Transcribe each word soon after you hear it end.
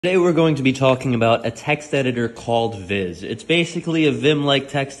Today we're going to be talking about a text editor called Viz. It's basically a Vim-like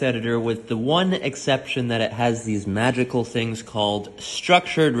text editor with the one exception that it has these magical things called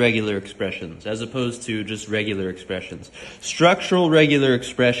structured regular expressions, as opposed to just regular expressions. Structural regular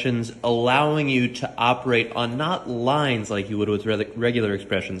expressions allowing you to operate on not lines like you would with regular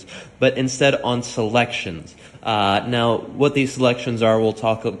expressions, but instead on selections. Now, what these selections are, we'll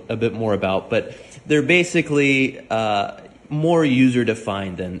talk a bit more about, but they're basically more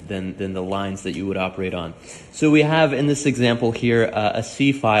user-defined than the lines that you would operate on. So we have in this example here a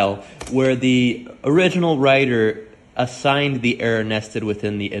C file where the original writer assigned the error nested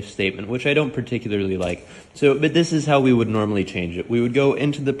within the if statement, which I don't particularly like. But this is how we would normally change it. We would go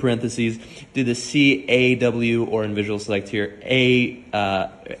into the parentheses, do the C, A, W, or in Visual Select here, A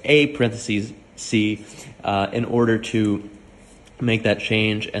parentheses C, in order to make that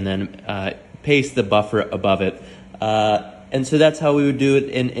change, and then paste the buffer above it. And so that's how we would do it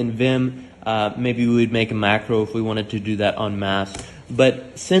in Vim. Maybe we would make a macro if we wanted to do that en masse.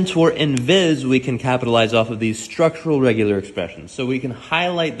 But since we're in Viz, we can capitalize off of these structural regular expressions. So we can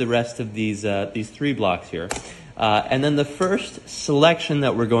highlight the rest of these three blocks here. And then the first selection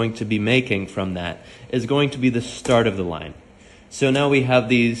that we're going to be making from that is going to be the start of the line. So now we have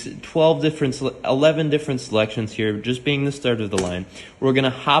these 11 different selections here, just being the start of the line. We're going to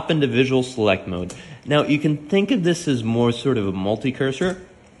hop into visual select mode. Now you can think of this as more sort of a multi-cursor,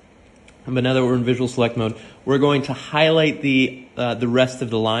 but now that we're in visual select mode, we're going to highlight the rest of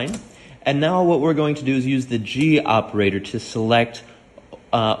the line. And now what we're going to do is use the G operator to select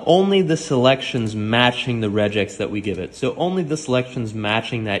only the selections matching the regex that we give it. So only the selections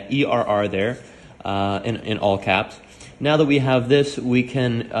matching that ERR there in all caps. Now that we have this, we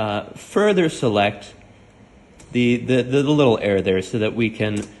can further select the little error there, so that we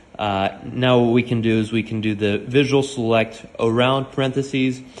can, now what we can do is we can do the visual select around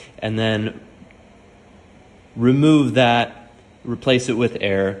parentheses, and then remove that, replace it with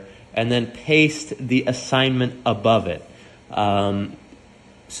error, and then paste the assignment above it.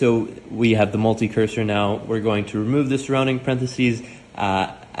 So we have the multi-cursor now. We're going to remove the surrounding parentheses,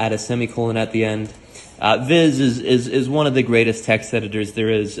 add a semicolon at the end. Viz is one of the greatest text editors there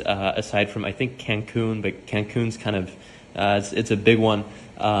is, aside from, I think, Cancun, but Cancun's kind of, it's a big one.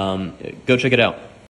 Go check it out.